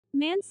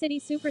Man City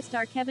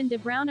superstar Kevin De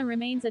Bruyne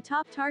remains a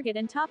top target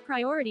and top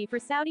priority for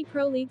Saudi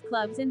Pro League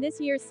clubs in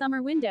this year's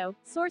summer window,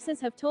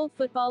 sources have told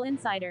Football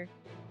Insider.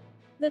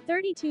 The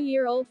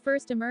 32-year-old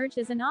first emerged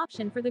as an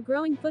option for the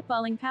growing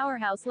footballing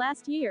powerhouse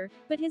last year,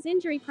 but his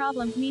injury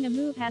problems mean a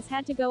move has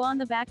had to go on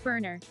the back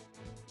burner.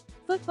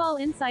 Football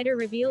Insider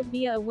revealed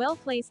via a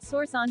well-placed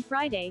source on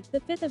Friday, the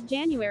 5th of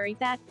January,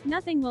 that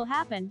nothing will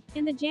happen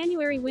in the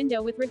January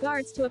window with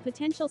regards to a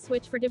potential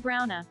switch for De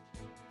Bruyne.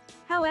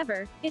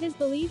 However, it is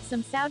believed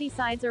some Saudi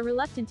sides are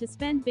reluctant to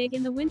spend big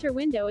in the winter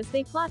window as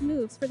they plot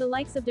moves for the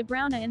likes of De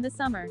Bruyne in the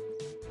summer.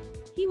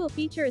 He will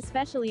feature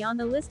especially on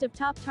the list of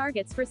top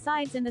targets for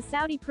sides in the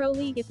Saudi Pro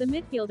League if the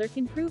midfielder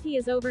can prove he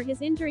is over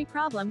his injury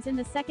problems in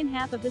the second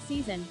half of the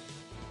season.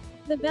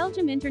 The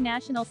Belgium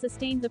international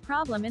sustained the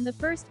problem in the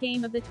first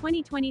game of the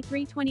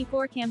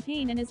 2023-24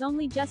 campaign and is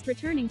only just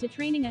returning to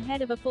training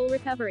ahead of a full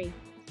recovery.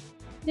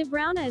 De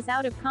Bruyne is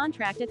out of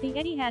contract at the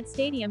Etihad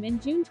Stadium in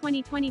June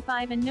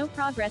 2025 and no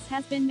progress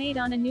has been made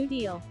on a new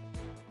deal.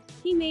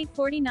 He made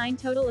 49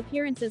 total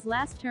appearances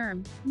last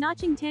term,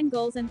 notching 10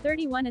 goals and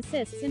 31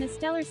 assists in a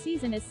stellar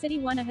season as City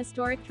won a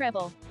historic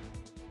treble.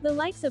 The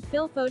likes of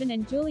Phil Foden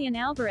and Julian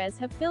Alvarez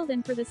have filled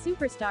in for the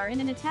superstar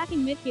in an attacking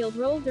midfield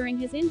role during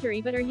his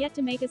injury but are yet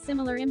to make a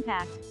similar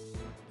impact.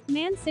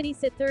 Man City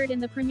sit third in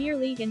the Premier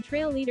League and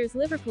trail leaders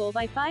Liverpool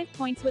by 5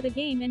 points with a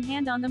game in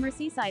hand on the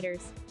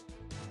Merseysiders.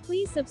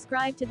 Please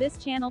subscribe to this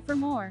channel for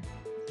more.